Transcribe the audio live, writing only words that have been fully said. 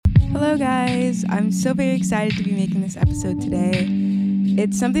Hello guys, I'm so very excited to be making this episode today.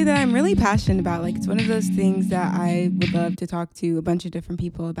 It's something that I'm really passionate about. It's one of those things that I would love to talk to a bunch of different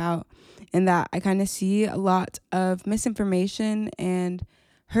people about, and that I kind of see a lot of misinformation and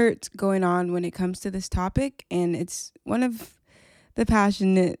hurt going on when it comes to this topic, and it's one of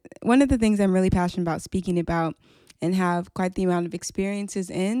the things I'm really passionate about speaking about and have quite the amount of experiences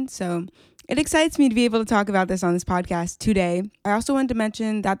in. So it excites me to be able to talk about this on this podcast today. I also wanted to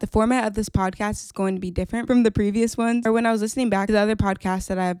mention that the format of this podcast is going to be different from the previous ones. Or when I was listening back to the other podcasts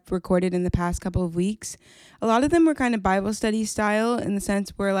that I've recorded in the past couple of weeks, a lot of them were kind of Bible study style, in the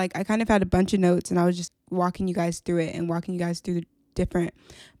sense where I kind of had a bunch of notes and I was just walking you guys through it and walking you guys through the different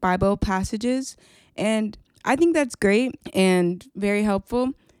Bible passages. And I think that's great and very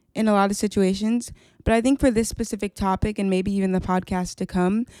helpful in a lot of situations. But I think for this specific topic, and maybe even the podcast to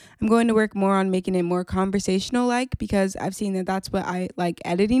come, I'm going to work more on making it more conversational, because I've seen that that's what I like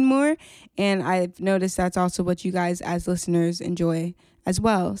editing more. And I've noticed that's also what you guys as listeners enjoy as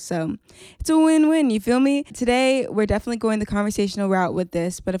well. So it's a win-win, you feel me? Today, we're definitely going the conversational route with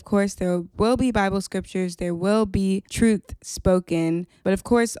this. But of course, there will be Bible scriptures. There will be truth spoken. But of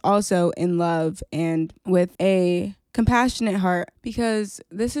course, also in love and with a compassionate heart, because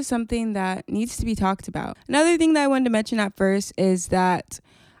this is something that needs to be talked about. Another thing that I wanted to mention at first is that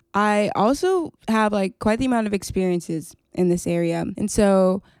I also have quite the amount of experiences in this area. And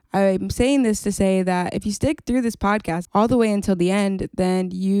so I'm saying this to say that if you stick through this podcast all the way until the end,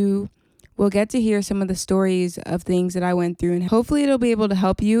 then you will get to hear some of the stories of things that I went through. And hopefully it'll be able to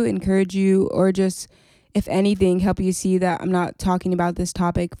help you, encourage you, or just, if anything, help you see that I'm not talking about this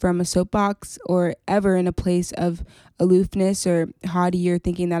topic from a soapbox or ever in a place of aloofness or haughty or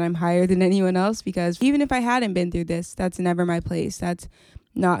thinking that I'm higher than anyone else, because even if I hadn't been through this, that's never my place. That's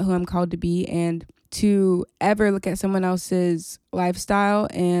not who I'm called to be. And to ever look at someone else's lifestyle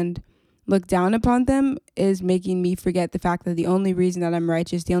and look down upon them is making me forget the fact that the only reason that I'm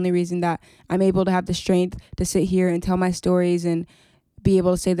righteous, the only reason that I'm able to have the strength to sit here and tell my stories and be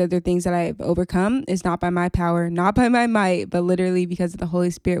able to say that they're things that I've overcome is not by my power, not by my might, but literally because of the Holy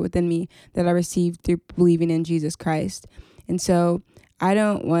Spirit within me that I received through believing in Jesus Christ. And so I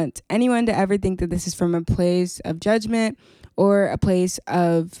don't want anyone to ever think that this is from a place of judgment or a place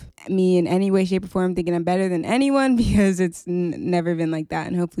of me in any way, shape, or form thinking I'm better than anyone, because it's never been like that.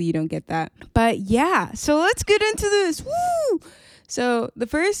 And hopefully you don't get that. But yeah, so let's get into this. Woo! So the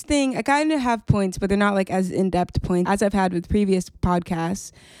first thing, I kind of have points, but they're not as in-depth points as I've had with previous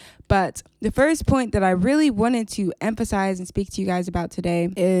podcasts. But the first point that I really wanted to emphasize and speak to you guys about today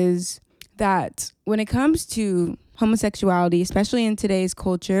is that when it comes to homosexuality, especially in today's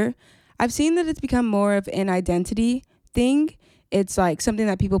culture, I've seen that it's become more of an identity thing. It's something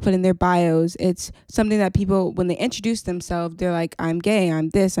that people put in their bios. It's something that people, when they introduce themselves, they're like, I'm gay, I'm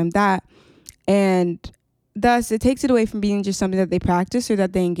this, I'm that. And thus, it takes it away from being just something that they practice or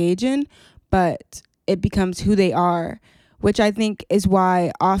that they engage in, but it becomes who they are, which I think is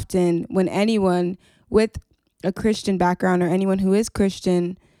why often when anyone with a Christian background or anyone who is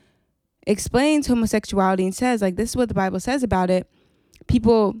Christian explains homosexuality and says, this is what the Bible says about it,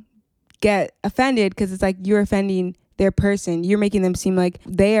 people get offended because it's you're offending their person. You're making them seem like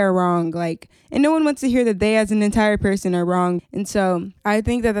they are wrong. And no one wants to hear that they as an entire person are wrong. And so I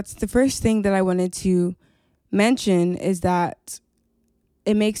think that that's the first thing that I wanted to mention, is that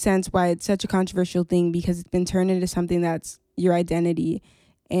it makes sense why it's such a controversial thing, because it's been turned into something that's your identity,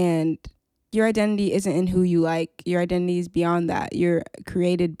 and your identity isn't in who you like. Your identity is beyond that. You're a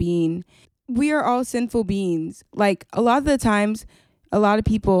created being. We are all sinful beings. A lot of the times, there's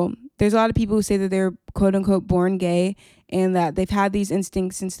a lot of people who say that they're quote unquote born gay and that they've had these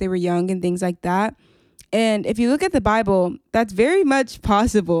instincts since they were young and things like that. And if you look at the Bible, that's very much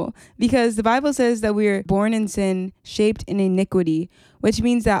possible, because the Bible says that we're born in sin, shaped in iniquity, which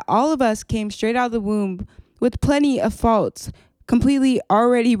means that all of us came straight out of the womb with plenty of faults, completely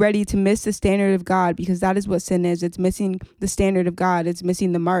already ready to miss the standard of God, because that is what sin is. It's missing the standard of God. It's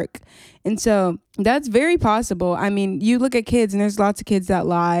missing the mark. And so that's very possible. I mean, you look at kids and there's lots of kids that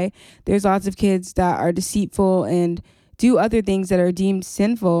lie. There's lots of kids that are deceitful and do other things that are deemed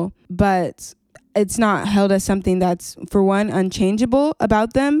sinful, but it's not held as something that's, for one, unchangeable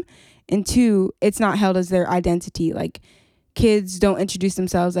about them, and two, it's not held as their identity. Kids don't introduce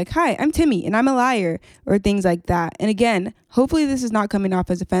themselves hi, I'm Timmy and I'm a liar, or things like that. And again, hopefully this is not coming off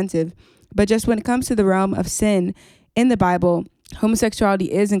as offensive, but just when it comes to the realm of sin in the Bible,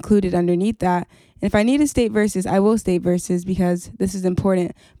 homosexuality is included underneath that. And if I need to state verses, I will state verses, because this is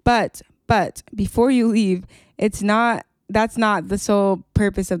important. But before you leave, that's not the sole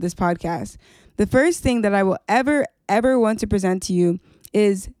purpose of this podcast. The first thing that I will ever want to present to you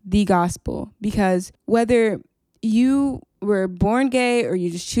is the gospel, because whether you were born gay or you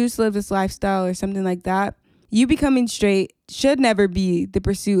just choose to live this lifestyle or something like that, you becoming straight should never be the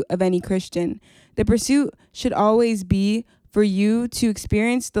pursuit of any Christian. The pursuit should always be for you to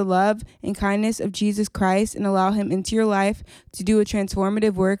experience the love and kindness of Jesus Christ and allow him into your life to do a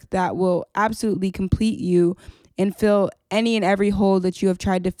transformative work that will absolutely complete you and fill any and every hole that you have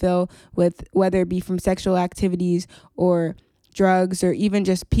tried to fill with, whether it be from sexual activities or drugs or even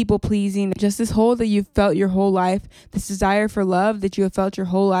just people pleasing, just this hole that you've felt your whole life, this desire for love that you have felt your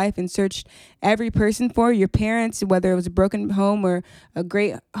whole life and searched every person for, your parents, whether it was a broken home or a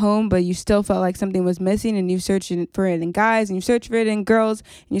great home, but you still felt like something was missing, and you searched for it in guys and you search for it in girls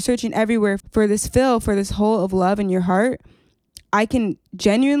and you're searching everywhere for this for this hole of love in your heart. I can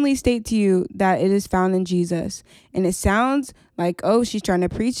genuinely state to you that it is found in Jesus. And it sounds like, oh, she's trying to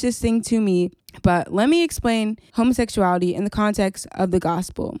preach this thing to me. But let me explain homosexuality in the context of the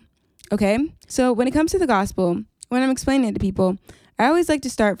gospel. Okay? So when it comes to the gospel, when I'm explaining it to people, I always like to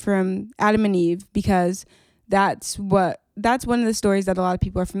start from Adam and Eve, because that's one of the stories that a lot of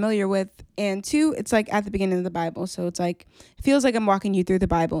people are familiar with. And two, it's like at the beginning of the Bible. So it's like, it feels like I'm walking you through the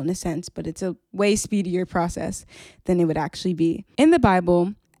Bible in a sense, but it's a way speedier process than it would actually be. In the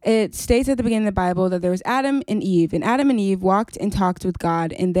Bible, it states at the beginning of the Bible that there was Adam and Eve, and Adam and Eve walked and talked with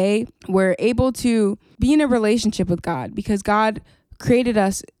God, and they were able to be in a relationship with God because God created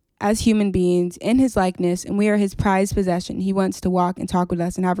us as human beings in his likeness, and we are his prized possession. He wants to walk and talk with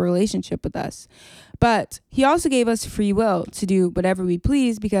us and have a relationship with us. But he also gave us free will to do whatever we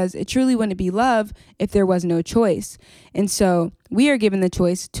please, because it truly wouldn't be love if there was no choice. And so we are given the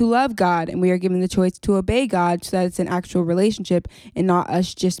choice to love God, and we are given the choice to obey God so that it's an actual relationship and not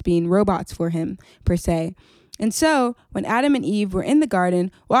us just being robots for him, per se. And so when Adam and Eve were in the garden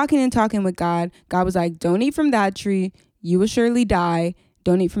walking and talking with God, God was like, don't eat from that tree. You will surely die.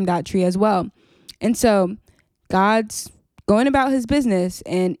 Don't eat from that tree as well. And so God's going about his business,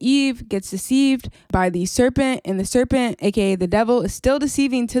 and Eve gets deceived by the serpent, and the serpent, aka the devil, is still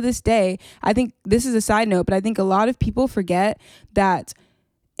deceiving to this day. I think this is a side note, but I think a lot of people forget that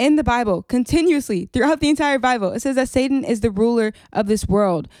in the Bible, continuously throughout the entire Bible, it says that Satan is the ruler of this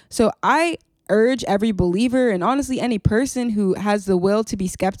world. So I urge every believer, and honestly any person who has the will to be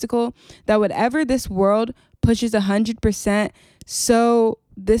skeptical, that whatever this world pushes 100%, so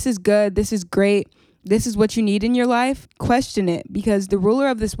this is good, this is great, this is what you need in your life, question it, because the ruler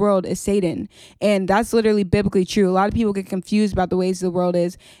of this world is Satan. And that's literally biblically true. A lot of people get confused about the ways the world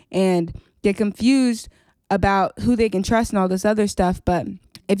is and get confused about who they can trust and all this other stuff. But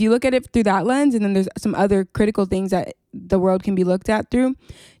if you look at it through that lens, and then there's some other critical things that the world can be looked at through,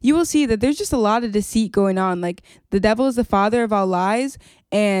 you will see that there's just a lot of deceit going on. Like, the devil is the father of all lies,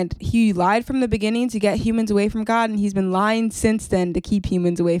 and he lied from the beginning to get humans away from God, and he's been lying since then to keep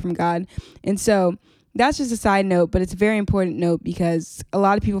humans away from God. And so that's just a side note, but it's a very important note, because a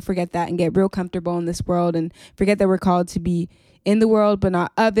lot of people forget that and get real comfortable in this world and forget that we're called to be in the world but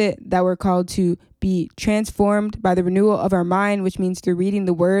not of it, that we're called to be transformed by the renewal of our mind, which means through reading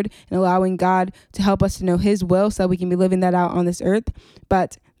the word and allowing God to help us to know his will so that we can be living that out on this earth.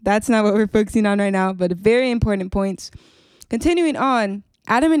 But that's not what we're focusing on right now, but very important points. Continuing on,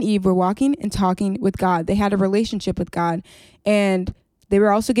 Adam and Eve were walking and talking with God. They had a relationship with God, and they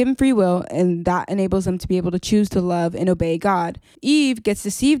were also given free will, and that enables them to be able to choose to love and obey God. Eve gets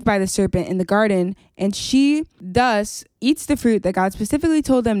deceived by the serpent in the garden, and she thus eats the fruit that God specifically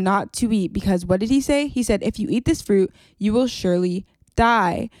told them not to eat, because what did he say? He said, if you eat this fruit, you will surely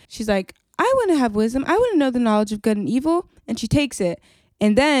die. She's like, I want to have wisdom. I want to know the knowledge of good and evil. And she takes it,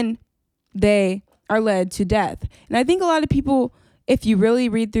 and then they are led to death. And I think a lot of people, if you really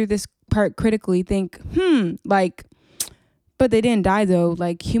read through this part critically, think, but they didn't die though.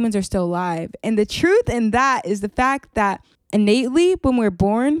 Like, humans are still alive. And the truth in that is the fact that innately, when we're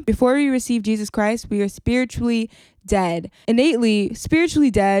born, before we receive Jesus Christ, we are spiritually dead. Innately,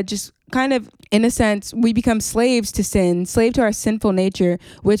 spiritually dead, just kind of, in a sense, we become slaves to sin, slave to our sinful nature,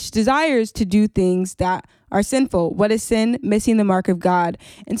 which desires to do things that are sinful. What is sin? Missing the mark of God.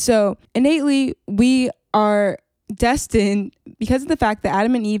 And so innately, we are destined, because of the fact that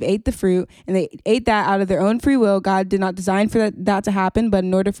Adam and Eve ate the fruit, and they ate that out of their own free will. God did not design for that to happen, but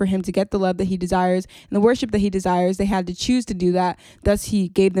in order for him to get the love that he desires and the worship that he desires, they had to choose to do that. Thus, he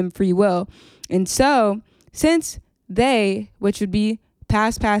gave them free will. And so, since they, which would be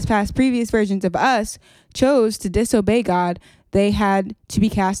past previous versions of us, chose to disobey God, they had to be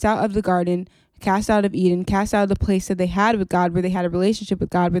cast out of the garden, cast out of Eden, cast out of the place that they had with God, where they had a relationship with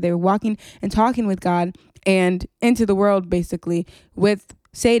God, where they were walking and talking with God, and into the world basically with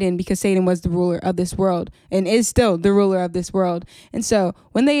Satan, because Satan was the ruler of this world and is still the ruler of this world. And so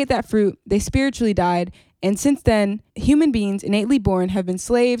when they ate that fruit, they spiritually died. And since then, human beings innately born have been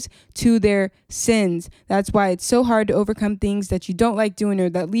slaves to their sins. That's why it's so hard to overcome things that you don't like doing or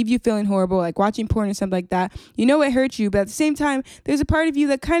that leave you feeling horrible, like watching porn or something like that. You know it hurts you, but at the same time, there's a part of you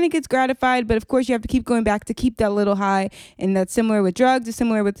that kind of gets gratified, but of course you have to keep going back to keep that little high. And that's similar with drugs, it's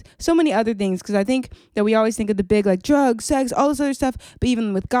similar with so many other things, because I think that we always think of the big, like drugs, sex, all this other stuff, but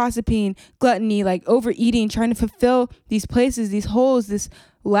even with gossiping, gluttony, like overeating, trying to fulfill these places, these holes, this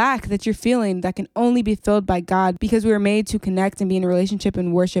lack that you're feeling that can only be filled by God, because we were made to connect and be in a relationship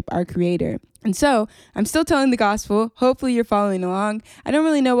and worship our Creator. And so I'm still telling the gospel. Hopefully you're following along. I don't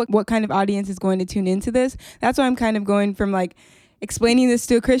really know what kind of audience is going to tune into this. That's why I'm kind of going from like explaining this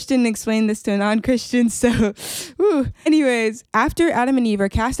to a Christian and explaining this to a non-Christian. So, anyways, after Adam and Eve are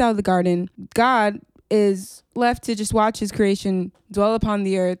cast out of the garden, God is left to just watch his creation dwell upon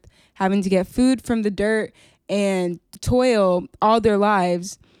the earth, having to get food from the dirt and toil all their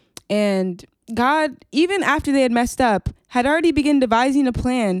lives. And God, even after they had messed up, had already begun devising a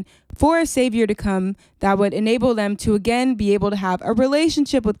plan for a savior to come that would enable them to again be able to have a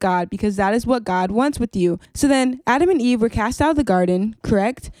relationship with God, because that is what God wants with you. So then Adam and Eve were cast out of the garden,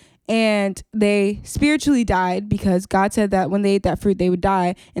 correct? And they spiritually died, because God said that when they ate that fruit, they would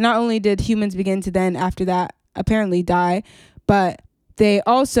die. And not only did humans begin to then after that apparently die, but they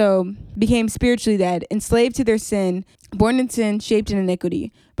also became spiritually dead, enslaved to their sin, born in sin, shaped in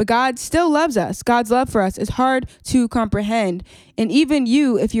iniquity. But God still loves us. God's love for us is hard to comprehend. And even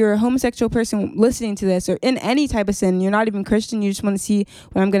you, if you're a homosexual person listening to this, or in any type of sin, you're not even Christian, you just want to see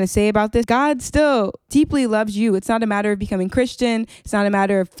what I'm going to say about this, God still deeply loves you. It's not a matter of becoming Christian. It's not a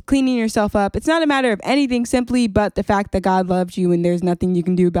matter of cleaning yourself up. It's not a matter of anything simply but the fact that God loves you, and there's nothing you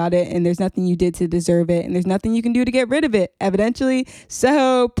can do about it, and there's nothing you did to deserve it, and there's nothing you can do to get rid of it, evidently.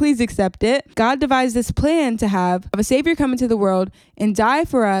 So please accept it. God devised this plan to have of a savior come into the world and die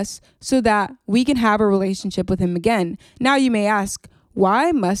for us so that we can have a relationship with him again. Now you may ask,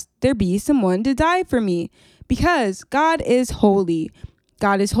 why must there be someone to die for me? Because God is holy.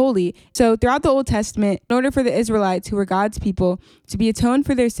 God is holy. So throughout the Old Testament, in order for the Israelites, who were God's people, to be atoned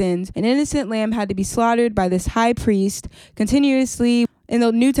for their sins, an innocent lamb had to be slaughtered by this high priest continuously. And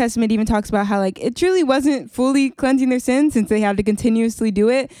the New Testament even talks about how like it truly wasn't fully cleansing their sins, since they had to continuously do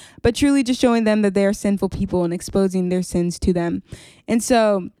it, but truly just showing them that they are sinful people and exposing their sins to them. And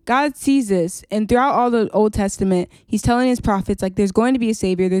so God sees this, and throughout all the Old Testament, he's telling his prophets, like, there's going to be a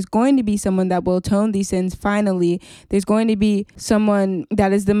savior. There's going to be someone that will atone these sins finally. There's going to be someone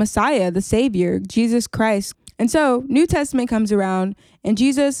that is the Messiah, the Savior, Jesus Christ. And so New Testament comes around, and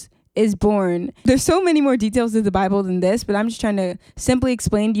Jesus is born. There's so many more details of the Bible than this, but I'm just trying to simply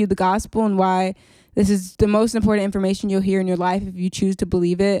explain to you the gospel and why this is the most important information you'll hear in your life if you choose to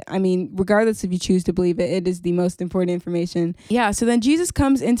believe it. I mean, regardless if you choose to believe it, it is the most important information. Yeah, so then Jesus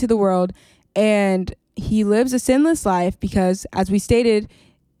comes into the world and he lives a sinless life, because as we stated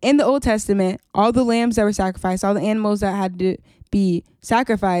in the Old Testament, all the lambs that were sacrificed, all the animals that had to be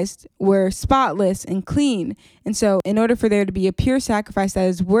sacrificed were spotless and clean. And so in order for there to be a pure sacrifice that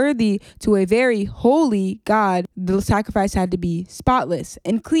is worthy to a very holy God, the sacrifice had to be spotless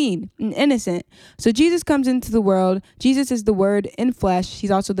and clean and innocent. So Jesus comes into the world. Jesus is the Word in flesh.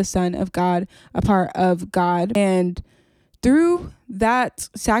 He's also the Son of God, a part of God. And through that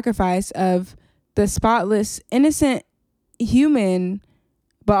sacrifice of the spotless, innocent human,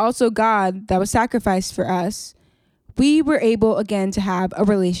 but also God that was sacrificed for us, we were able again to have a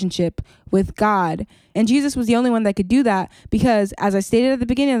relationship with God. And Jesus was the only one that could do that, because as I stated at the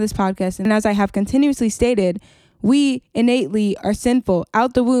beginning of this podcast, and as I have continuously stated, we innately are sinful.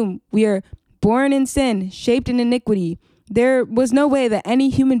 Out the womb, we are born in sin, shaped in iniquity. There was no way that any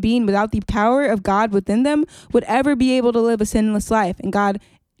human being without the power of God within them would ever be able to live a sinless life. And God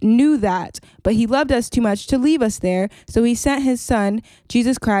knew that, but he loved us too much to leave us there. So he sent his son,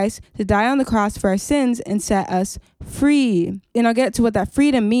 Jesus Christ, to die on the cross for our sins and set us free. And I'll get to what that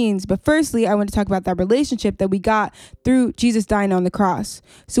freedom means. But firstly, I want to talk about that relationship that we got through Jesus dying on the cross.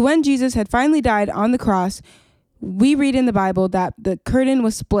 So when Jesus had finally died on the cross, we read in the Bible that the curtain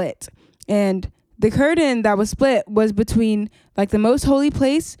was split. And the curtain that was split was between like the most holy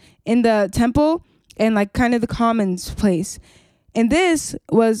place in the temple and like kind of the commons place. And this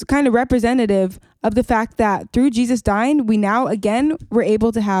was kind of representative of the fact that through Jesus dying, we now again were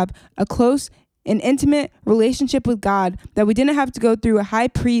able to have a close and intimate relationship with God that we didn't have to go through a high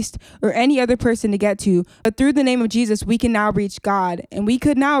priest or any other person to get to. But through the name of Jesus, we can now reach God. And we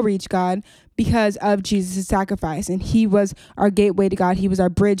could now reach God because of Jesus' sacrifice. And he was our gateway to God. He was our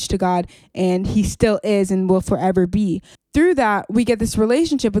bridge to God. And he still is and will forever be. through that, we get this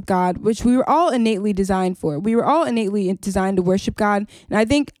relationship with God, which we were all innately designed for. We were all innately designed to worship God. And I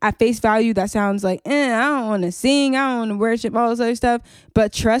think at face value, that sounds like, I don't want to sing, I don't want to worship, all this other stuff.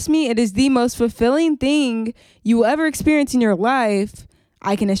 But trust me, it is the most fulfilling thing you will ever experience in your life.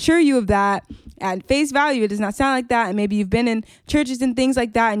 I can assure you of that. At face value, it does not sound like that. And maybe you've been in churches and things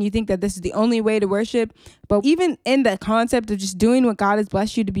like that, and you think that this is the only way to worship. But even in the concept of just doing what God has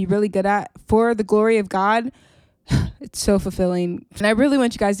blessed you to be really good at for the glory of God, it's so fulfilling. And I really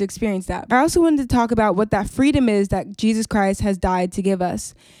want you guys to experience that. I also wanted to talk about what that freedom is that Jesus Christ has died to give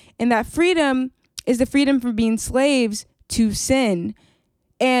us. And that freedom is the freedom from being slaves to sin.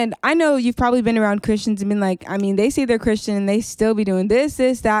 And I know you've probably been around Christians and been like, they say they're Christian and they still be doing this,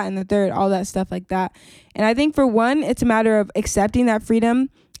 that, and the third, all that stuff like that. And I think for one, it's a matter of accepting that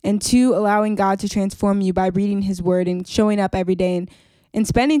freedom, and two, allowing God to transform you by reading his word and showing up every day and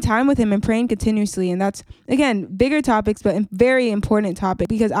spending time with him and praying continuously. And that's, again, bigger topics, but a very important topic,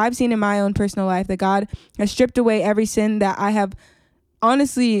 because I've seen in my own personal life that God has stripped away every sin that I have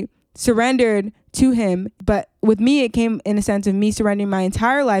honestly surrendered to him. But with me, it came in a sense of me surrendering my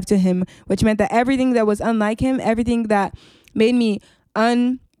entire life to him, which meant that everything that was unlike him, everything that made me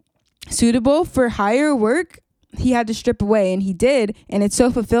unsuitable for higher work, he had to strip away, and he did. And it's so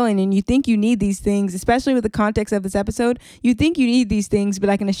fulfilling. And you think you need these things, especially with the context of this episode. You think you need these things, but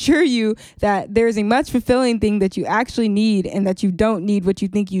I can assure you that there is a much fulfilling thing that you actually need, and that you don't need what you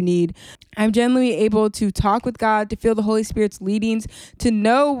think you need. I'm generally able to talk with God, to feel the Holy Spirit's leadings, to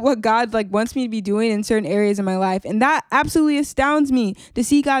know what God wants me to be doing in certain areas of my life. And that absolutely astounds me, to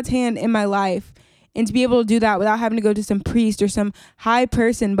see God's hand in my life. And to be able to do that without having to go to some priest or some high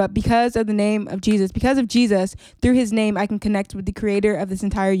person, but because of the name of Jesus, because of Jesus, through his name, I can connect with the creator of this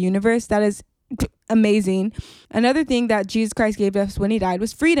entire universe. That is amazing. Another thing that Jesus Christ gave us when he died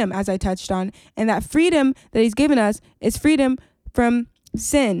was freedom, as I touched on. And that freedom that he's given us is freedom from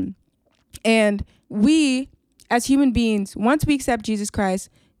sin. And we, as human beings, once we accept Jesus Christ,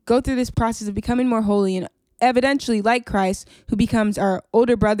 go through this process of becoming more holy and evidently like Christ, who becomes our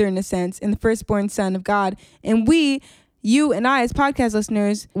older brother in a sense, and the firstborn son of God. And we, you and I as podcast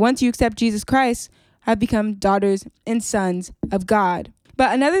listeners, once you accept Jesus Christ, have become daughters and sons of God.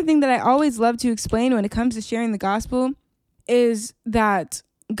 But another thing that I always love to explain when it comes to sharing the gospel is that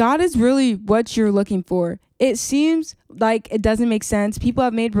God is really what you're looking for. It seems like it doesn't make sense. People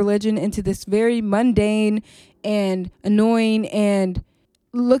have made religion into this very mundane and annoying and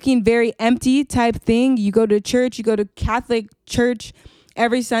looking very empty type thing. You go to church, you go to Catholic church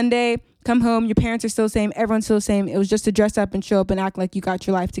every Sunday, come home, your parents are still the same, everyone's still the same. It was just to dress up and show up and act like you got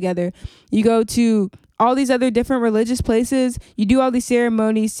your life together. You go to all these other different religious places, you do all these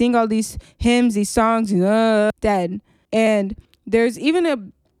ceremonies, sing all these hymns, these songs, dead. And there's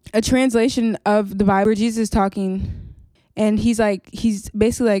even a translation of the Bible where Jesus is talking, and he's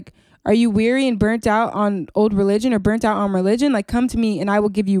basically like, are you weary and burnt out on old religion or burnt out on religion? Come to me and I will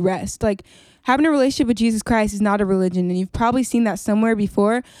give you rest. Having a relationship with Jesus Christ is not a religion. And you've probably seen that somewhere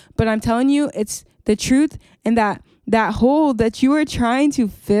before, but I'm telling you, it's the truth. And that hole that you are trying to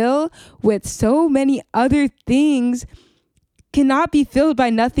fill with so many other things cannot be filled by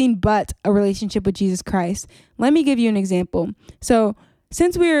nothing but a relationship with Jesus Christ. Let me give you an example. So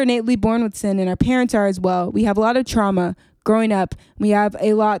since we are innately born with sin, and our parents are as well, we have a lot of trauma growing up. We have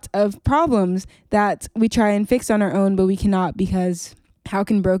a lot of problems that we try and fix on our own, but we cannot, because how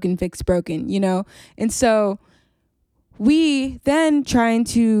can broken fix broken, And so we then try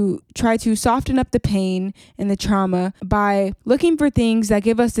to soften up the pain and the trauma by looking for things that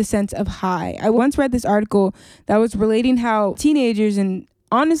give us the sense of high. I once read this article that was relating how teenagers, and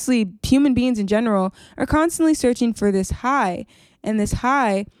honestly human beings in general, are constantly searching for this high. And this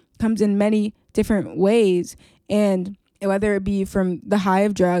high comes in many different ways. And whether it be from the high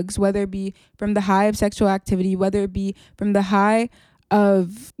of drugs, whether it be from the high of sexual activity, whether it be from the high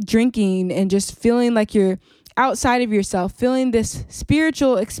of drinking and just feeling like you're outside of yourself, feeling this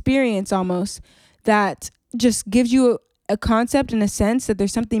spiritual experience almost that just gives you a concept and a sense that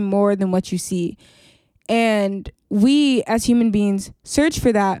there's something more than what you see. And we as human beings search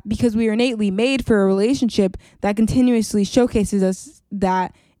for that because we are innately made for a relationship that continuously showcases us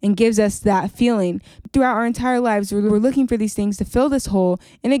that and gives us that feeling. Throughout our entire lives, we're looking for these things to fill this hole.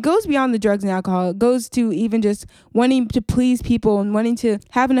 And it goes beyond the drugs and alcohol. It goes to even just wanting to please people and wanting to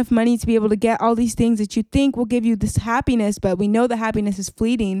have enough money to be able to get all these things that you think will give you this happiness, but we know that happiness is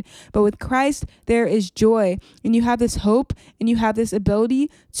fleeting. But with Christ, there is joy. And you have this hope, and you have this ability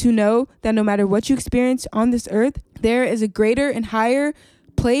to know that no matter what you experience on this earth, there is a greater and higher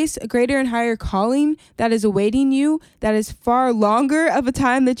place, a greater and higher calling that is awaiting you, that is far longer of a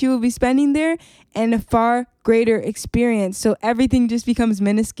time that you will be spending there, and a far greater experience. So everything just becomes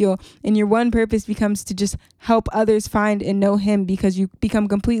minuscule, and your one purpose becomes to just help others find and know him, because you become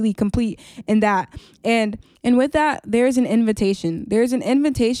completely complete in that. And with that, there's an invitation. There's an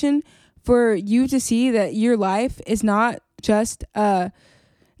invitation for you to see that your life is not just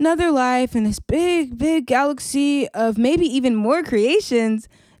another life in this big, big galaxy of maybe even more creations.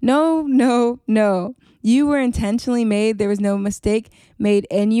 No. You were intentionally made. There was no mistake made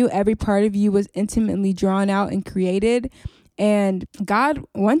in you. Every part of you was intimately drawn out and created. And God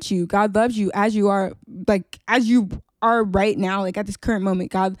wants you. God loves you as you are, like as you are right now, like at this current moment.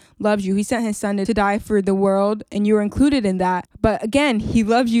 God loves you. He sent his son to die for the world, and you are included in that. But again, he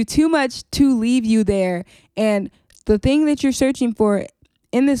loves you too much to leave you there. And the thing that you're searching for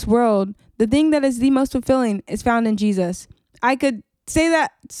in this world, the thing that is the most fulfilling, is found in Jesus. I could say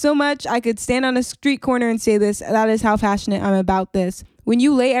that so much. I could stand on a street corner and say this. That is how passionate I'm about this. When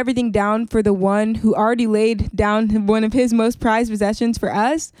you lay everything down for the one who already laid down one of his most prized possessions for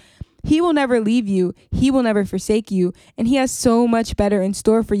us, he will never leave you. He will never forsake you. And he has so much better in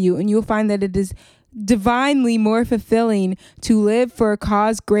store for you. And you'll find that it is divinely more fulfilling to live for a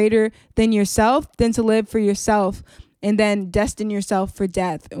cause greater than yourself than to live for yourself and then destine yourself for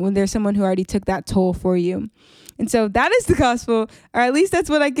death when there's someone who already took that toll for you. And so that is the gospel, or at least that's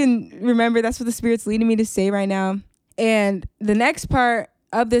what I can remember. That's what the Spirit's leading me to say right now. And the next part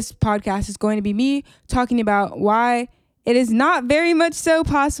of this podcast is going to be me talking about why it is not very much so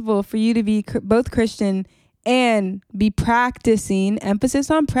possible for you to be both Christian and be practicing, emphasis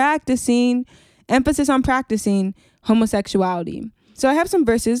on practicing homosexuality. So I have some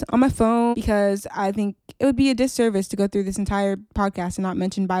verses on my phone because I think it would be a disservice to go through this entire podcast and not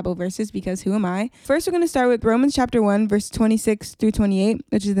mention Bible verses, because who am I? First, we're going to start with Romans chapter 1, verse 26 through 28,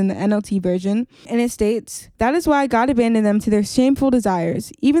 which is in the NLT version. And it states, "That is why God abandoned them to their shameful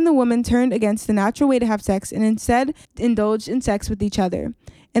desires. Even the woman turned against the natural way to have sex and instead indulged in sex with each other.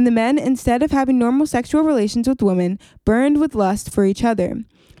 And the men, instead of having normal sexual relations with women, burned with lust for each other.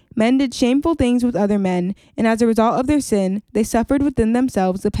 Men did shameful things with other men, and as a result of their sin, they suffered within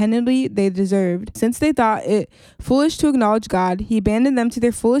themselves the penalty they deserved. Since they thought it foolish to acknowledge God, he abandoned them to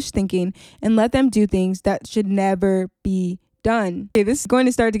their foolish thinking and let them do things that should never be done." Okay, this is going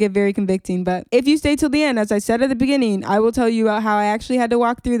to start to get very convicting, but if you stay till the end, as I said at the beginning, I will tell you about how I actually had to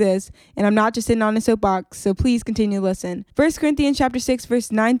walk through this, and I'm not just sitting on a soapbox, so please continue to listen. 1 Corinthians chapter 6,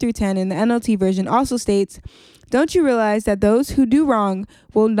 verse 9 through 10 in the NLT version also states, "Don't you realize that those who do wrong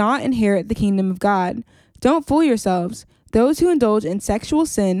will not inherit the kingdom of God? Don't fool yourselves. Those who indulge in sexual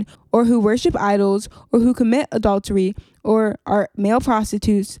sin, or who worship idols, or who commit adultery, or are male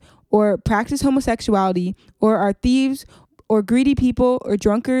prostitutes, or practice homosexuality, or are thieves, or greedy people, or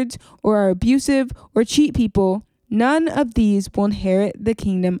drunkards, or are abusive, or cheat people, none of these will inherit the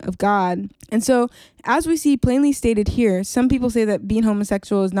kingdom of God." And so, as we see plainly stated here, some people say that being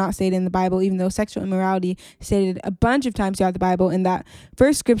homosexual is not stated in the Bible, even though sexual immorality is stated a bunch of times throughout the Bible. And that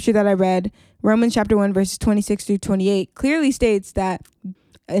first scripture that I read, Romans chapter 1, verses 26 through 28, clearly states that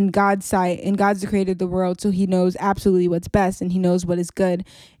in God's sight, and God's created the world, so he knows absolutely what's best, and he knows what is good.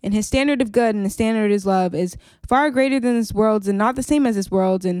 And his standard of good and his standard of his love is far greater than this world's and not the same as this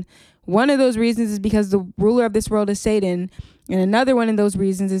world's. And one of those reasons is because the ruler of this world is Satan. And another one of those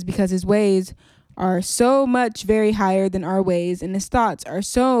reasons is because his ways are so much very higher than our ways, and his thoughts are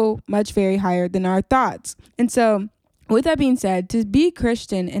so much very higher than our thoughts. And so, with that being said, to be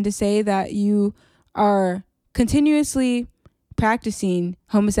Christian and to say that you are continuously practicing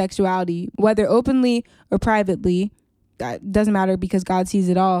homosexuality, whether openly or privately, that doesn't matter because God sees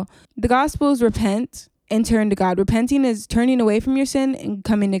it all. The gospel is repent and turn to God. Repenting is turning away from your sin and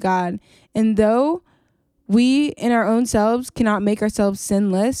coming to God. And though we in our own selves cannot make ourselves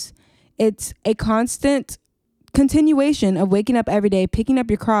sinless, it's a constant continuation of waking up every day, picking up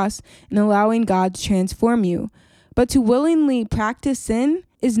your cross, and allowing God to transform you. But to willingly practice sin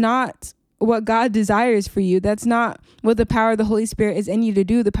is not what God desires for you. That's not what the power of the Holy Spirit is in you to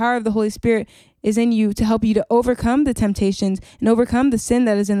do. The power of the Holy Spirit is in you to help you to overcome the temptations and overcome the sin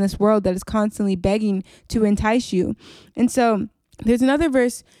that is in this world that is constantly begging to entice you. And so there's another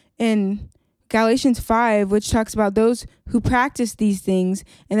verse in Galatians 5, which talks about those who practice these things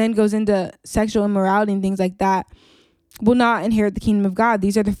and then goes into sexual immorality and things like that will not inherit the kingdom of God.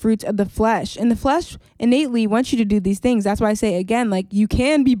 These are the fruits of the flesh. And the flesh innately wants you to do these things. That's why I say, again, like, you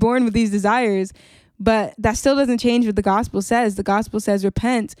can be born with these desires, but that still doesn't change what the gospel says. The gospel says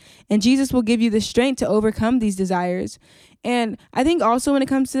repent, and Jesus will give you the strength to overcome these desires. And I think also when it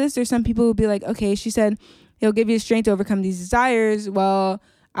comes to this, there's some people who will be like, okay, she said He'll give you strength to overcome these desires. Well,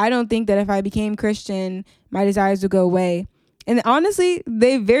 I don't think that if I became Christian, my desires would go away. And honestly,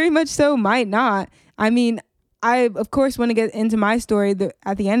 they very much so might not. I mean, I, of course, want to get into my story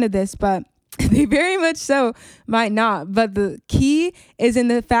at the end of this, but they very much so might not. But the key is in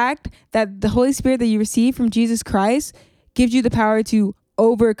the fact that the Holy Spirit that you receive from Jesus Christ gives you the power to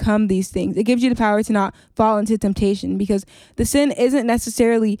overcome these things. It gives you the power to not fall into temptation, because the sin isn't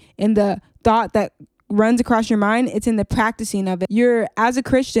necessarily in the thought that runs across your mind. It's in the practicing of it. You're, as a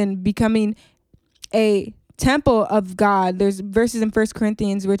Christian, becoming a temple of God. There's verses in 1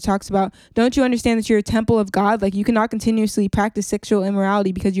 Corinthians which talks about, don't you understand that you're a temple of God? Like, you cannot continuously practice sexual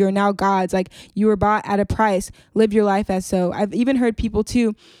immorality because you are now God's. Like, you were bought at a price. Live your life as so. I've even heard people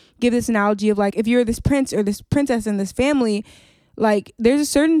too give this analogy of, like, if you're this prince or this princess in this family, like, there's a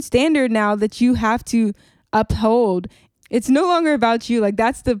certain standard now that you have to uphold. It's no longer about you. Like,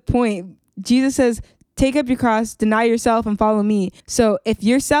 that's the point. Jesus says, take up your cross, deny yourself, and follow me. So if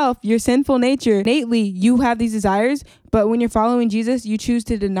yourself, your sinful nature, innately, you have these desires, but when you're following Jesus, you choose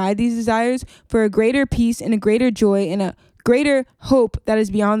to deny these desires for a greater peace and a greater joy and a greater hope that is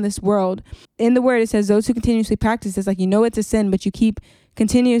beyond this world. In the word, it says those who continuously practice this, like, you know it's a sin, but you keep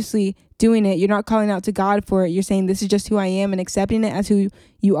continuously doing it. You're not calling out to God for it. You're saying, this is just who I am, and accepting it as who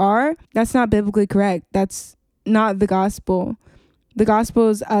you are. That's not biblically correct. That's not the gospel. The gospel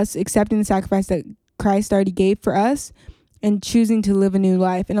is us accepting the sacrifice that Christ already gave for us and choosing to live a new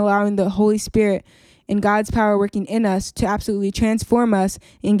life and allowing the Holy Spirit and God's power working in us to absolutely transform us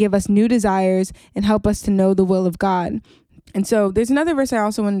and give us new desires and help us to know the will of God. And so there's another verse I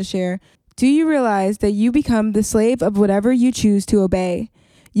also wanted to share. Do you realize that you become the slave of whatever you choose to obey?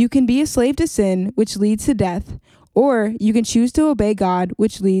 You can be a slave to sin, which leads to death, or you can choose to obey God,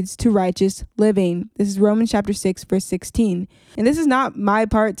 which leads to righteous living. This is Romans chapter 6, verse 16. And this is not my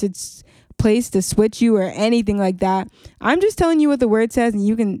part to place to switch you or anything like that. I'm just telling you what the word says, and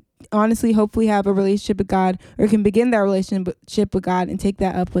you can honestly hopefully have a relationship with God, or can begin that relationship with God and take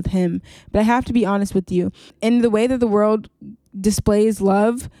that up with him. But I have to be honest with you. In the way that the world displays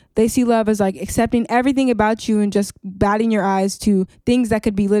love, they see love as like accepting everything about you and just batting your eyes to things that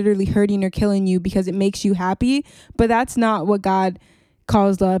could be literally hurting or killing you because it makes you happy. But that's not what God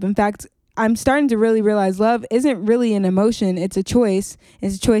calls love. In fact, I'm starting to really realize love isn't really an emotion. It's a choice.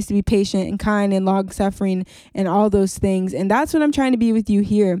 It's a choice to be patient and kind and long-suffering and all those things. And that's what I'm trying to be with you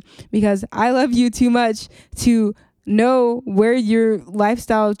here, because I love you too much to know where your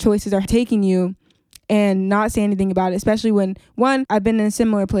lifestyle choices are taking you and not say anything about it, especially when, one, I've been in a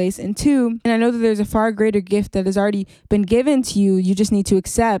similar place, and two, and I know that there's a far greater gift that has already been given to you. You just need to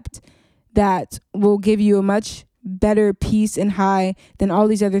accept that will give you a much better peace and high than all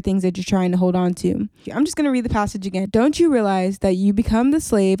these other things that you're trying to hold on to. I'm just going to read the passage again. Don't you realize that you become the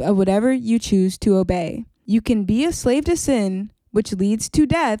slave of whatever you choose to obey? You can be a slave to sin, which leads to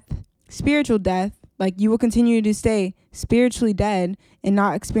death, spiritual death. Like, you will continue to stay spiritually dead and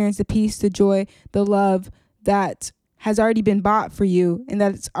not experience the peace, the joy, the love that has already been bought for you and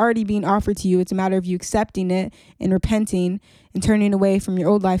that it's already being offered to you. It's a matter of you accepting it and repenting and turning away from your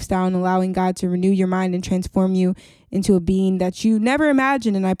old lifestyle and allowing God to renew your mind and transform you into a being that you never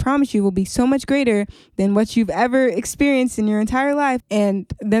imagined. And I promise you will be so much greater than what you've ever experienced in your entire life. And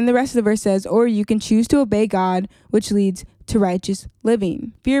then the rest of the verse says, or you can choose to obey God, which leads to righteous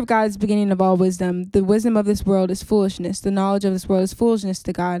living. Fear of God is the beginning of all wisdom. The wisdom of this world is foolishness. The knowledge of this world is foolishness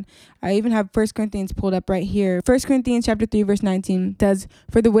to God. I even have 1 Corinthians pulled up right here. 1 Corinthians chapter 3, verse 19 says,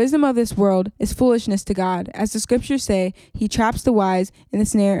 for the wisdom of this world is foolishness to God. As the scriptures say, he traps the wise in the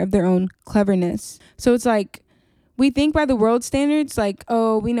snare of their own cleverness. So it's like, we think by the world standards, like,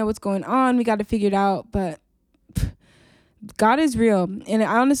 oh, we know what's going on, we got to figure it out, but God is real. And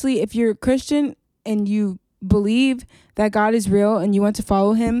honestly, if you're a Christian and you believe that God is real and you want to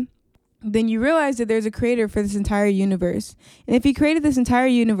follow him, then you realize that there's a creator for this entire universe. And if he created this entire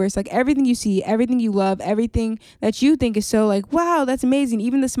universe, like everything you see, everything you love, everything that you think is so like, wow, that's amazing,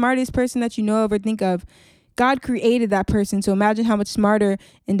 even the smartest person that you know of or think of, God created that person. So imagine how much smarter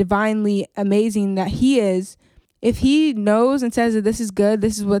and divinely amazing that he is. If he knows and says that this is good,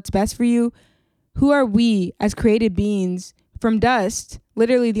 this is what's best for you, who are we as created beings from dust?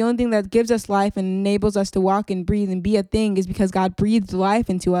 Literally, the only thing that gives us life and enables us to walk and breathe and be a thing is because God breathed life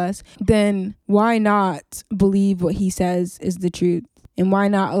into us. Then why not believe what he says is the truth? And why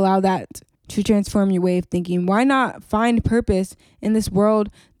not allow that to transform your way of thinking? Why not find purpose in this world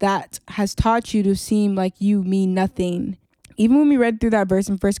that has taught you to seem like you mean nothing? Even when we read through that verse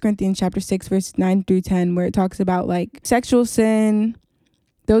in 1 Corinthians chapter 6, verse 9 through 10, where it talks about like sexual sin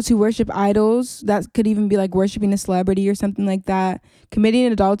those who worship idols, that could even be like worshiping a celebrity or something like that, committing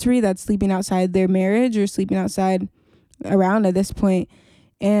adultery, that's sleeping outside their marriage or sleeping outside around at this point,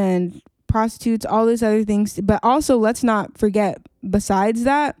 and prostitutes, all those other things. But also, let's not forget, besides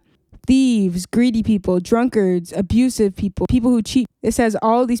that, thieves, greedy people, drunkards, abusive people, people who cheat. It says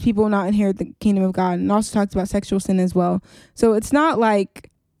all these people will not inherit the kingdom of God, and also talks about sexual sin as well. So it's not like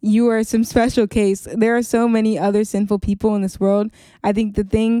you are some special case. There are so many other sinful people in this world. I think the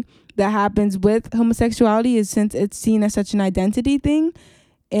thing that happens with homosexuality is, since it's seen as such an identity thing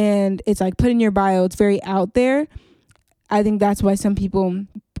and it's like put in your bio, it's very out there. I think that's why some people,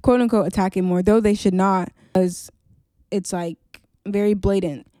 quote unquote, attack it more, though they should not, because it's like very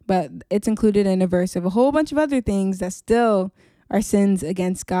blatant. But it's included in a verse of a whole bunch of other things that still are sins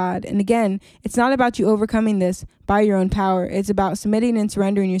against God. And again, it's not about you overcoming this by your own power. It's about submitting and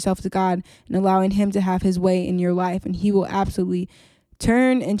surrendering yourself to God and allowing him to have his way in your life. And he will absolutely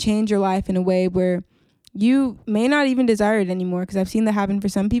turn and change your life in a way where you may not even desire it anymore, because I've seen that happen for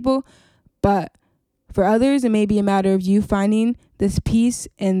some people. But for others, it may be a matter of you finding this peace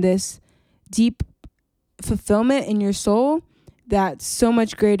and this deep fulfillment in your soul that's so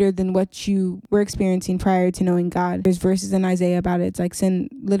much greater than what you were experiencing prior to knowing God. There's verses in Isaiah about it. It's like sin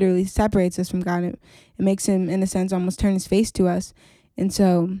literally separates us from God. It makes him, in a sense, almost turn his face to us. And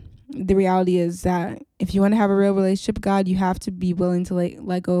so the reality is that if you want to have a real relationship with God, you have to be willing to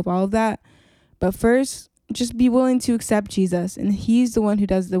let go of all of that. But first, just be willing to accept Jesus, and he's the one who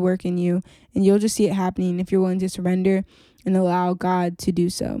does the work in you, and you'll just see it happening if you're willing to surrender and allow God to do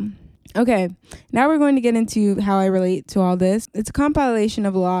so. Okay, now we're going to get into how I relate to all this. It's a compilation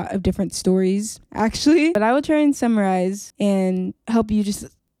of a lot of different stories, actually, but I will try and summarize and help you just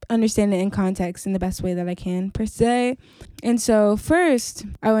understand it in context in the best way that I can, per se. And so first,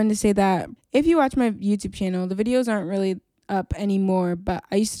 I wanted to say that if you watch my YouTube channel, the videos aren't really up anymore, but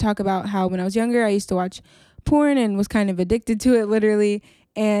I used to talk about how when I was younger, I used to watch porn and was kind of addicted to it, literally.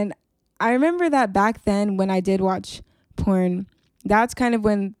 And I remember that back then when I did watch porn, that's kind of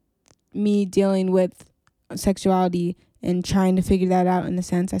when me dealing with sexuality and trying to figure that out, in a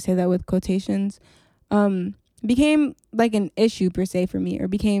sense, I say that with quotations, became like an issue per se for me, or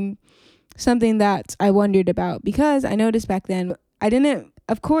became something that I wondered about, because I noticed back then I didn't,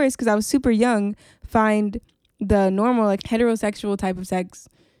 of course, because I was super young, find the normal like heterosexual type of sex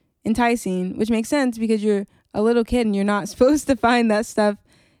enticing, which makes sense because you're a little kid and you're not supposed to find that stuff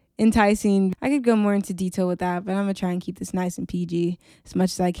enticing. I could go more into detail with that, but I'm gonna try and keep this nice and PG as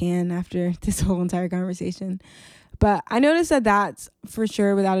much as I can after this whole entire conversation. But I noticed that that's for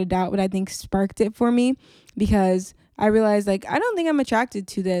sure, without a doubt, what I think sparked it for me, because I realized, like, I don't think I'm attracted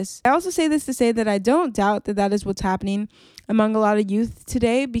to this. I also say this to say that I don't doubt that that is what's happening among a lot of youth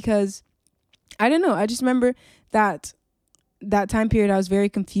today, because I don't know, I just remember that time period I was very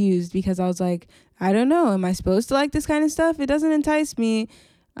confused, because I was like, I don't know, am I supposed to like this kind of stuff? It doesn't entice me.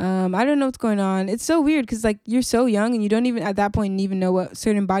 I don't know what's going on. It's so weird because like you're so young and you don't even at that point even know what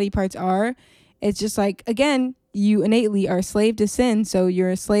certain body parts are. It's just like, again, you innately are a slave to sin. So you're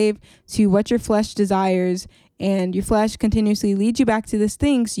a slave to what your flesh desires, and your flesh continuously leads you back to this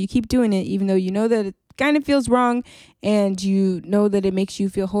thing. So you keep doing it, even though you know that it kind of feels wrong and you know that it makes you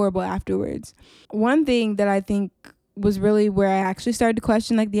feel horrible afterwards. One thing that I think was really where I actually started to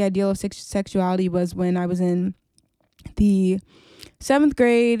question like the ideal of sexuality was when I was in the 7th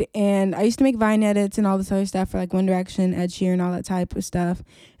grade, and I used to make Vine edits and all this other stuff for like One Direction, Ed Sheeran, all that type of stuff.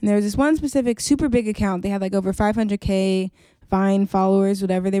 And there was this one specific super big account. They had like over 500K Vine followers,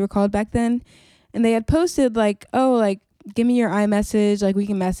 whatever they were called back then. And they had posted like, oh, like, give me your iMessage, like we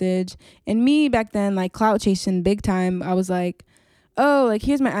can message. And me back then, like clout chasing big time, I was like, oh, like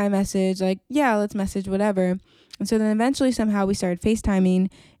here's my iMessage, like, yeah, let's message, whatever. And so then eventually somehow we started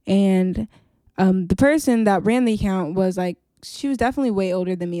FaceTiming, and the person that ran the account was like, she was definitely way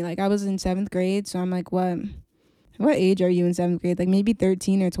older than me. Like I was in 7th grade. So I'm like, what age are you in 7th grade? Like maybe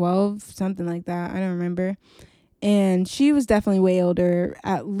 13 or 12, something like that. I don't remember. And she was definitely way older,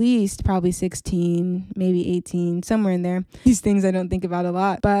 at least probably 16, maybe 18, somewhere in there. These things I don't think about a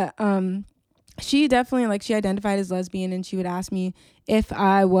lot. But she definitely, like, she identified as lesbian, and she would ask me if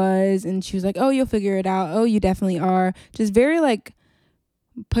I was, and she was like, oh, you'll figure it out. Oh, you definitely are. Just very like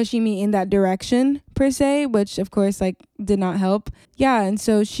pushing me in that direction per se, which of course like did not help. Yeah. And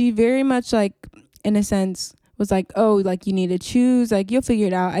so she very much like, in a sense, was like, oh, like you need to choose, like you'll figure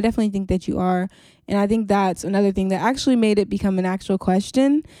it out. I definitely think that you are. And I think that's another thing that actually made it become an actual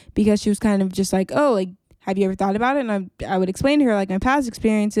question, because she was kind of just like, oh, like, have you ever thought about it? And I would explain to her like my past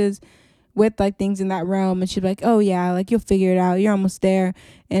experiences with like things in that realm, and she'd be like, oh yeah, like you'll figure it out, you're almost there.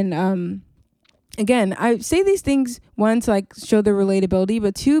 And again, I say these things, one, to like show the relatability,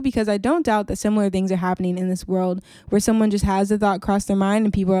 but two, because I don't doubt that similar things are happening in this world where someone just has a thought cross their mind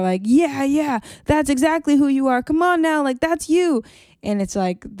and people are like, yeah, that's exactly who you are. Come on now, like that's you. And it's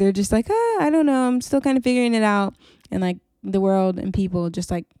like, they're just like, I don't know, I'm still kind of figuring it out. And like the world and people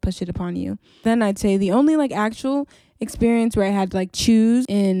just like push it upon you. Then I'd say the only like actual experience where I had to like choose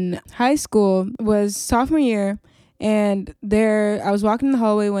in high school was sophomore year. And there, I was walking in the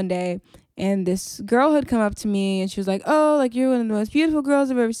hallway one day, and this girl had come up to me, and she was like, oh, like, you're one of the most beautiful girls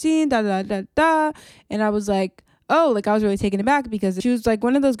I've ever seen, da, da, da, da. And I was like, oh, like, I was really taken aback because she was, like,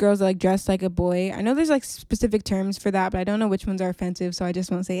 one of those girls that, like, dressed like a boy. I know there's, like, specific terms for that, but I don't know which ones are offensive, so I just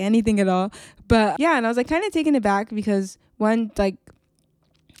won't say anything at all. But, yeah, and I was, like, kind of taken aback because, one, like,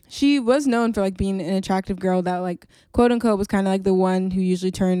 she was known for like being an attractive girl that like quote unquote was kind of like the one who usually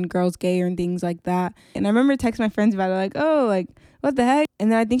turned girls gay and things like that. And I remember texting my friends about it, like, oh, like what the heck?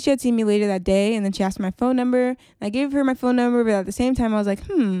 And then I think she had seen me later that day, and then she asked my phone number, and I gave her my phone number, but at the same time I was like,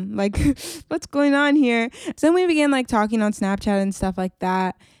 like what's going on here? So then we began like talking on Snapchat and stuff like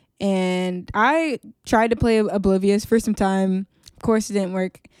that, and I tried to play oblivious for some time. Of course it didn't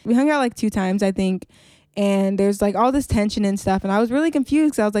work. We hung out like 2 times, I think. And there's like all this tension and stuff, and I was really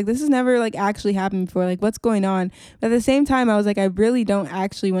confused because I was like, this has never like actually happened before, like what's going on? But at the same time I was like, I really don't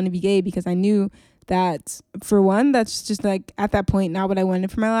actually want to be gay, because I knew that, for one, that's just like at that point not what I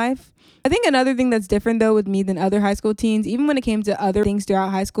wanted for my life. I think another thing that's different though with me than other high school teens, even when it came to other things throughout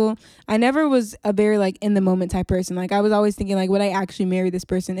high school, I never was a very like in the moment type person. Like I was always thinking like, would I actually marry this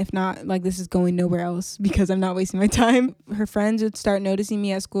person? If not, like this is going nowhere else because I'm not wasting my time. Her friends would start noticing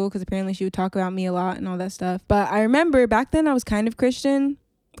me at school because apparently she would talk about me a lot and all that stuff. But I remember back then I was kind of Christian.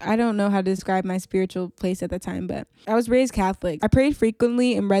 I don't know how to describe my spiritual place at the time, but I was raised Catholic. I prayed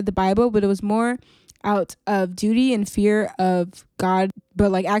frequently and read the Bible, but it was more out of duty and fear of God,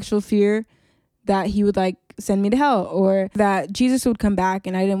 but like actual fear that he would like send me to hell, or that Jesus would come back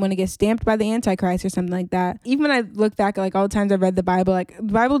and I didn't want to get stamped by the Antichrist or something like that. Even when I look back at like all the times I've read the Bible, like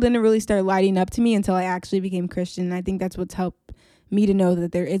the Bible didn't really start lighting up to me until I actually became Christian. And I think that's what's helped me to know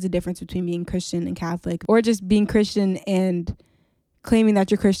that there is a difference between being Christian and Catholic, or just being Christian and claiming that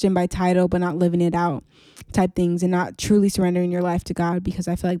you're Christian by title but not living it out type things, and not truly surrendering your life to God, because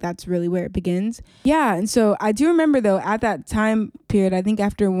I feel like that's really where it begins. Yeah, and so I do remember though at that time period, I think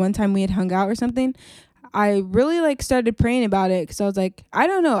after one time we had hung out or something, I really like started praying about it, because I was like, I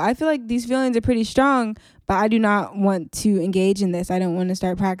don't know, I feel like these feelings are pretty strong, but I do not want to engage in this. I don't want to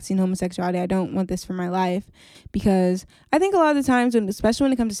start practicing homosexuality. I don't want this for my life, because I think a lot of the times, especially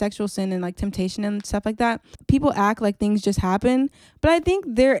when it comes to sexual sin and like temptation and stuff like that, people act like things just happen. But I think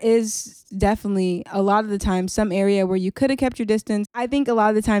there is definitely a lot of the time some area where you could have kept your distance. I think a lot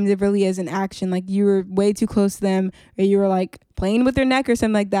of the times it really is an action. Like you were way too close to them, or you were like playing with their neck or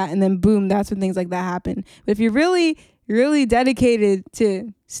something like that, and then boom, that's when things like that happen. But if you're really dedicated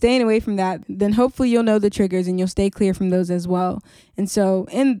to staying away from that, then hopefully you'll know the triggers and you'll stay clear from those as well. And so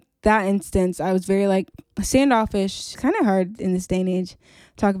in that instance, I was very like standoffish. Kind of hard in this day and age to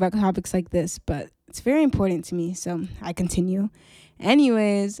talk about topics like this, but it's very important to me, so I continue.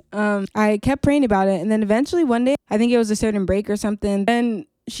 Anyways, I kept praying about it, and then eventually one day, I think it was a certain break or something, and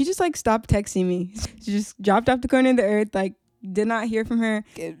she just like stopped texting me. She just dropped off the corner of the earth, like did not hear from her.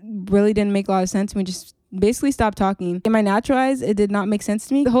 It really didn't make a lot of sense. We just basically stopped talking. In my natural eyes, it did not make sense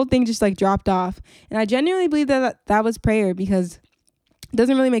to me. The whole thing just like dropped off, and I genuinely believe that was prayer, because it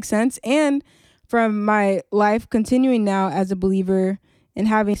doesn't really make sense. And from my life continuing now as a believer and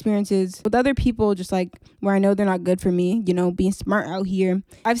having experiences with other people, just like where I know they're not good for me, you know, being smart out here,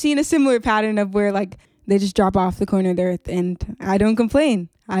 I've seen a similar pattern of where like they just drop off the corner of the earth, and I don't complain.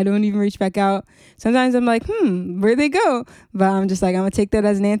 I don't even reach back out. Sometimes I'm like, where'd they go? But I'm just like, I'm gonna take that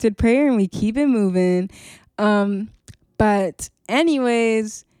as an answered prayer, and we keep it moving. But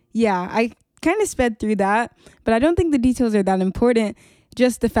anyways, yeah, I kind of sped through that, but I don't think the details are that important.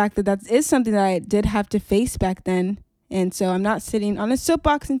 Just the fact that is something that I did have to face back then. And so I'm not sitting on a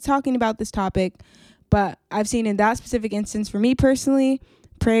soapbox and talking about this topic, but I've seen in that specific instance, for me personally,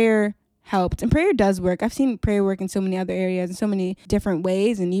 prayer helped, and prayer does work. I've seen prayer work in so many other areas in so many different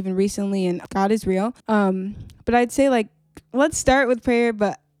ways, and even recently, and God is real. But I'd say like, let's start with prayer.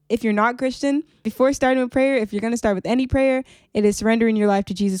 But if you're not Christian, before starting with prayer, if you're going to start with any prayer, it is surrendering your life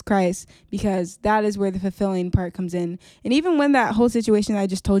to Jesus Christ, because that is where the fulfilling part comes in. And even when that whole situation that I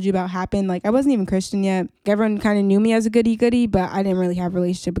just told you about happened, like I wasn't even Christian yet. Everyone kind of knew me as a goody-goody, but I didn't really have a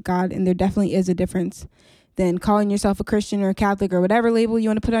relationship with God. And there definitely is a difference than calling yourself a Christian or a Catholic or whatever label you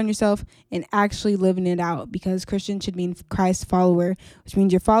want to put on yourself, and actually living it out, because Christian should mean Christ follower, which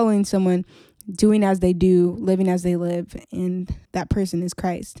means you're following someone doing as they do, living as they live, and that person is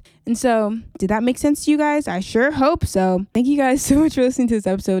Christ. And so, did that make sense to you guys? I sure hope so. Thank you guys so much for listening to this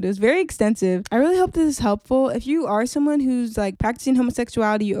episode. It was very extensive. I really hope this is helpful. If you are someone who's like practicing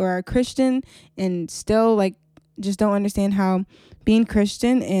homosexuality or a Christian and still like just don't understand how being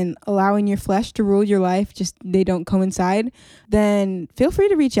Christian and allowing your flesh to rule your life, just they don't coincide, then feel free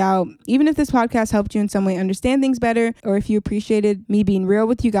to reach out. Even if this podcast helped you in some way understand things better, or if you appreciated me being real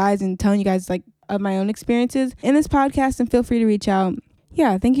with you guys and telling you guys like of my own experiences in this podcast, then feel free to reach out.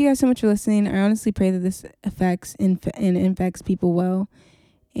 Yeah, thank you guys so much for listening. I honestly pray that this affects and infects people well.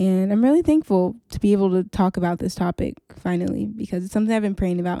 And I'm really thankful to be able to talk about this topic finally, because it's something I've been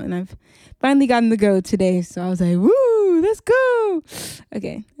praying about, and I've finally gotten the go today. So I was like, woo, let's go.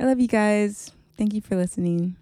 Okay, I love you guys. Thank you for listening.